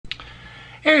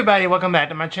Hey everybody, welcome back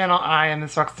to my channel. I am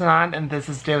Miss Roxanne and this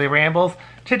is Daily Rambles.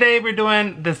 Today we're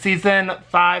doing the season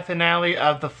 5 finale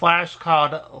of The Flash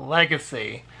called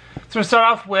Legacy. So we start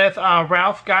off with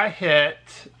Ralph got hit,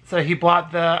 so he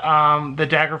blocked the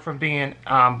dagger from being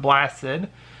blasted.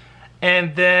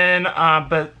 And then,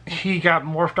 but he got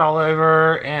morphed all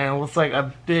over and it was like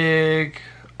a big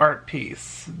art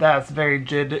piece that's very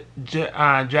jagged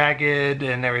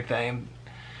and everything.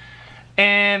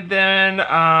 And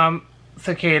then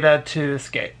Cicada too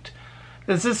escaped.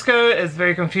 The Cisco is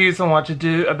very confused on what to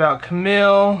do about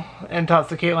Camille and talks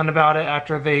to Caitlin about it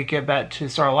after they get back to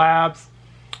Star Labs.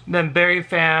 Then Barry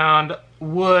found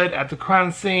Wood at the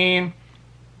crime scene.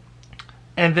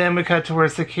 And then we cut to where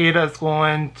Cicada is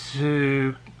going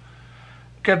to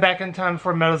go back in time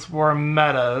before Meadows were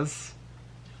Meadows.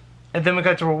 And then we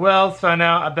got to where Wells found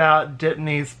out about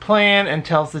Dipney's plan and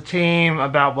tells the team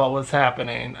about what was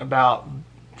happening, about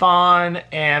Vaughn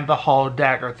and the whole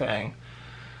dagger thing.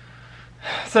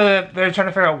 So they're trying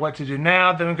to figure out what to do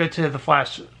now. Then we go to the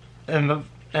Flash in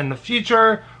the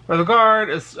future, where the guard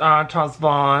is taunts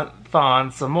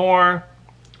Vaughn some more.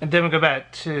 And then we go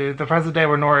back to the present day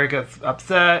where Nora gets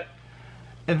upset.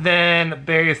 And then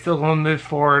Barry is still going to move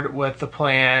forward with the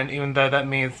plan, even though that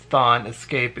means Vaughn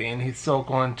escaping. He's still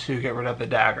going to get rid of the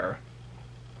dagger.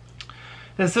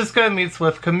 Then Cisco meets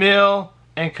with Camille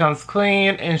and comes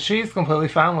clean, and she's completely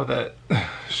fine with it.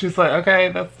 She's like,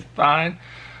 okay, that's fine.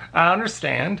 I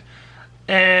understand.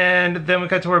 And then we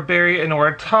got to where Barry and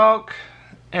Nora talk,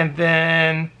 and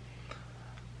then,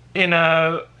 you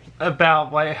know,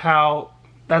 about like how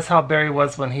that's how Barry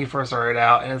was when he first started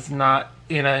out, and it's not,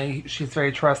 you know, she's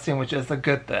very trusting, which is a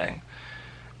good thing.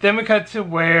 Then we cut to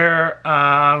where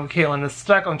Caitlin is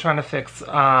stuck on trying to fix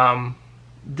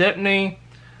Dipney.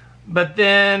 But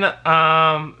then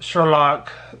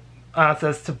Sherlock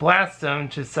says to blast him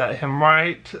to set him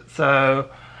right. So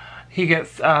he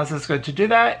gets Cisco to do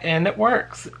that, and it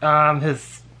works.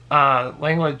 His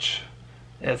language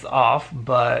is off,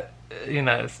 but, you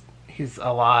know, he's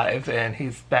alive, and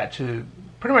he's back to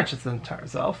pretty much his entire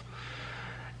self.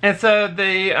 And so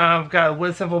they got a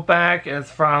wood symbol back. It's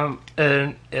from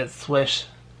it's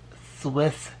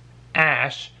Swiss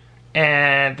ash,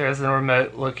 and there's a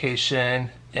remote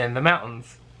location in the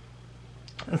mountains.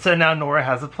 And so now Nora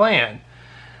has a plan.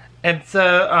 And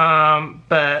so,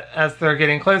 but as they're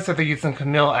getting closer, they're using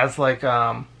Camille as like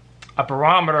a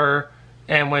barometer.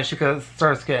 And when she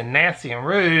starts getting nasty and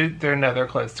rude, they know they're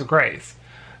close to Grace.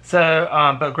 So,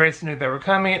 but Grace knew they were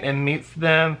coming and meets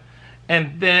them.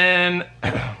 And then,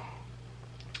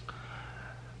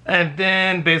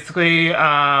 basically,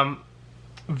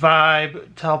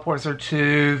 Vibe teleports her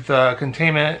to the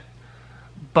containment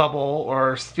bubble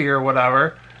or sphere or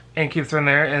whatever and keeps her in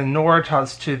there, and Nora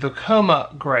talks to the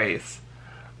coma Grace.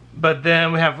 But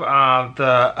then we have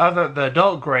the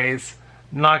adult Grace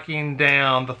knocking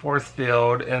down the force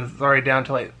field, and it's already down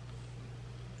to like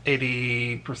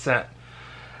 80%.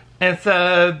 And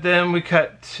so then we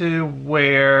cut to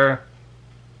where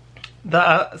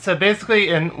so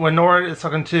basically when Nora is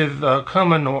talking to the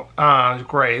coma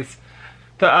Grace,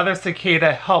 the other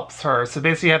cicada helps her. So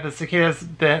basically you have the cicadas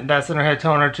that's in her head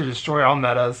telling her to destroy all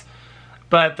Meadows.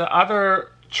 But the other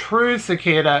true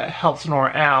cicada helps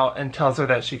Nora out and tells her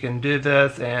that she can do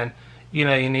this, and, you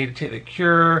know, you need to take the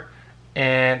cure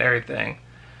and everything.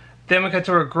 Then we get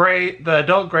to where the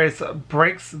adult Grace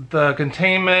breaks the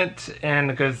containment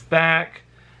and goes back.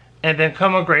 And then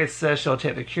Coma Grace says she'll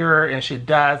take the cure, and she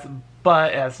does,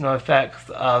 but it has no effects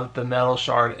of the metal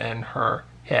shard in her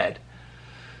head.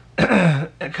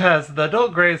 Because the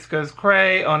adult Grace goes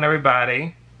cray on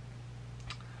everybody.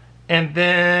 And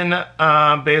then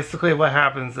basically what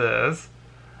happens is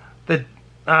the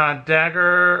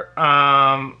dagger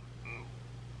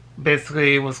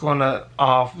basically was going to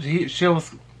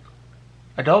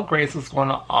adult Grace was going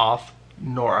to off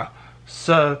Nora.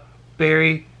 So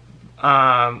Barry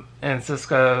and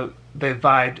Cisco, they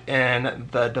vibed in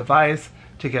the device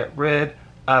to get rid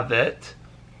of it.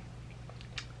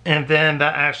 And then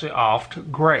that actually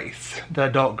offed Grace, the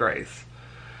adult Grace.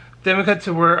 Then we cut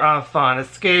to where Vaughn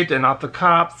escaped and off the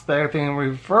cops, but everything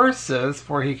reverses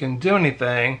before he can do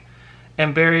anything.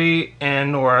 And Barry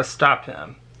and Nora stop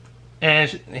him. And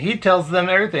he tells them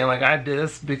everything, like, I did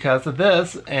this because of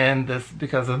this, and this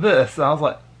because of this. And I was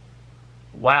like,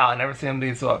 wow, I never seen him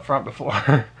be so up front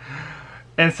before.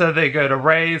 And so they go to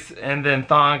race, and then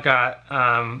Vaughn got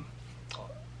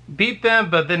beat them,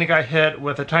 but then he got hit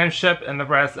with a time ship, and the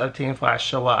rest of Team Flash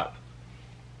show up.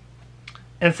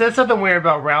 And said something weird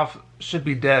about Ralph should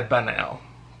be dead by now,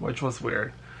 which was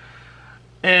weird.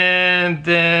 And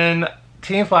then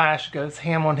Team Flash goes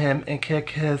ham on him and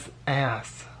kick his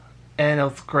ass. and it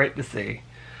was great to see.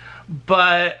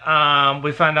 But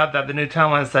we find out that the new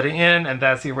timeline is setting in, and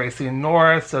that's erasing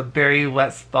Nora, so Barry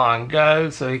lets Thawne go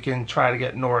so he can try to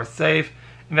get Nora safe,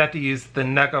 and they have to use the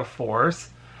Nega Force.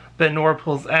 But Nora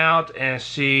pulls out, and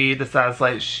she decides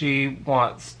like she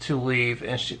wants to leave,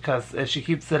 and because if she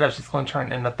keeps it up, she's going to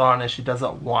turn into Thawne, and she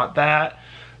doesn't want that.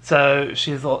 So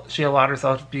she allowed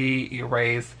herself to be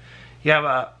erased. You have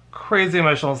a crazy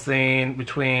emotional scene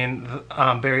between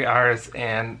Barry, Iris,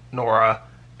 and Nora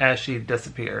as she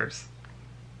disappears.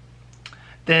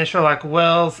 Then Sherlock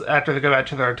Wells, after they go back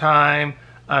to their time,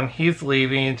 he's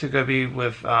leaving to go be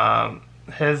with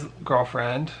his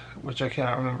girlfriend, which I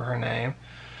cannot remember her name.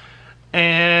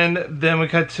 And then we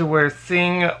cut to where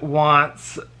Singh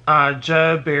wants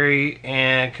Joe, Barry,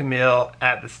 and Camille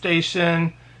at the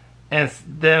station. And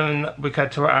then we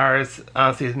cut to where Iris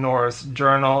sees Nora's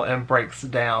journal and breaks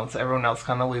down. So everyone else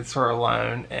kind of leaves her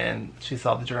alone, and she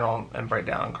saw the journal and break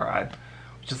down and cried,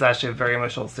 which is actually a very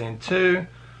emotional scene too.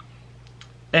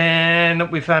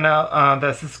 And we found out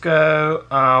that Cisco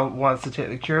wants to take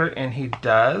the cure, and he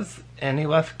does. And he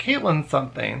left Caitlin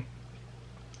something.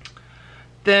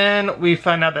 Then we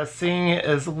find out that Singh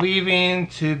is leaving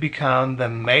to become the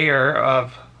mayor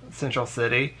of Central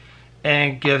City,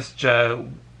 and gives Joe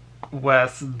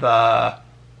West the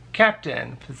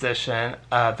captain position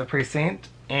of the precinct,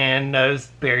 and knows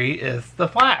Barry is the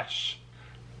Flash.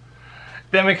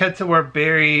 Then we cut to where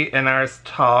Barry and Iris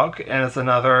talk, and it's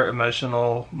another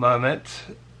emotional moment.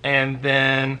 And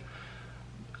then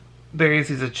Barry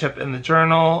sees a chip in the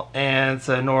journal, and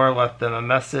so Nora left them a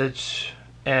message,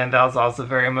 and that was also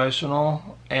very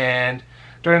emotional. And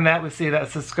during that, we see that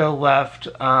Cisco left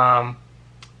Caitlin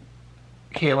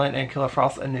and Killer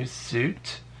Frost a new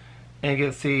suit, and you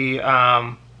can see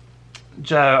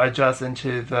Joe adjust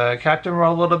into the captain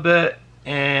role a little bit.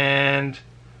 And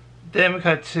then we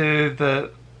cut to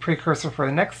the precursor for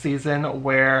the next season,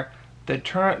 where the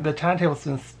timetable's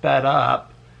been sped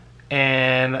up,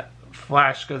 and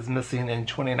Flash goes missing in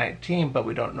 2019, but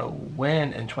we don't know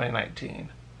when in 2019.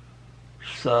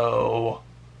 So,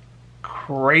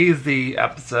 crazy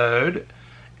episode.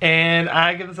 And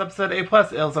I give this episode A+. It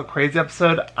was a crazy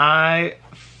episode. I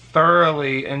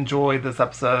thoroughly enjoyed this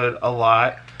episode a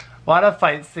lot. A lot of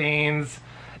fight scenes,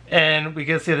 and we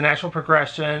get to see the natural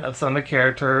progression of some of the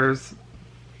characters.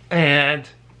 And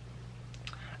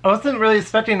I wasn't really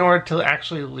expecting Nora to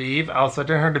actually leave. I was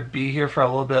expecting her to be here for a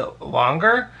little bit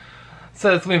longer.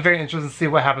 So it's going to be very interesting to see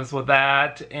what happens with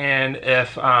that, and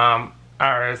if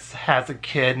Iris has a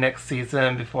kid next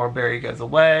season before Barry goes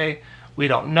away. We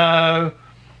don't know,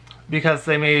 because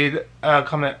they made a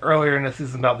comment earlier in the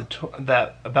season about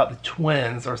the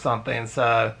twins or something.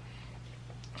 So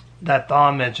that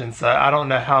Thawne mentioned. So I don't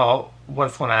know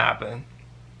what's going to happen.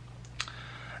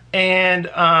 And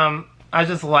I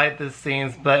just liked the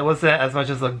scenes, but it wasn't as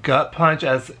much as a gut punch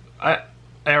as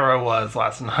Arrow was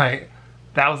last night.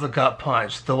 That was a gut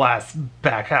punch. The last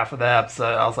back half of the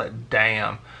episode, I was like,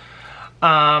 damn.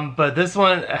 But this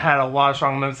one had a lot of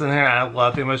strong moments in here. I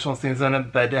love the emotional scenes in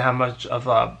it, but it didn't have much of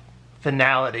a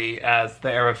finality as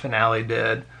the Arrow finale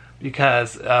did,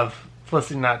 because of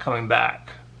Felicity not coming back.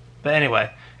 But anyway,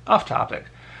 off topic.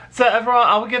 So overall,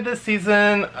 I would give this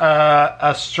season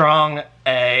a strong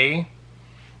A.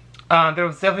 There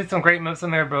was definitely some great moments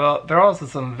in there, but there are also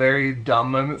some very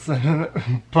dumb moments in it.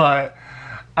 But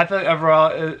I think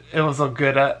overall it was a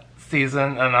good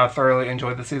season, and I thoroughly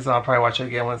enjoyed the season. I'll probably watch it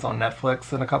again when it's on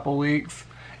Netflix in a couple weeks,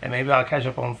 and maybe I'll catch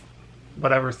up on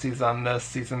whatever season I missed,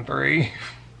 season 3.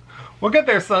 We'll get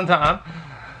there sometime.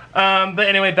 But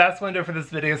anyway, that's going to do it for this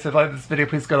video. So if you like this video,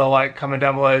 please go to like, comment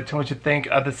down below, tell me what you think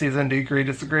of the season. Do you agree,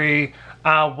 disagree?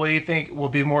 What do you think will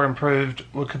be more improved?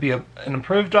 What could be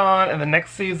improved on in the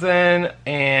next season?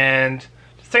 And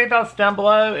just take your thoughts down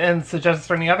below and suggestions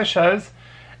for any other shows.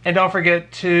 And don't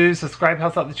forget to subscribe,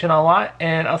 helps out the channel a lot.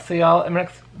 And I'll see y'all in my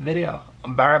next video.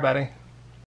 Bye, everybody.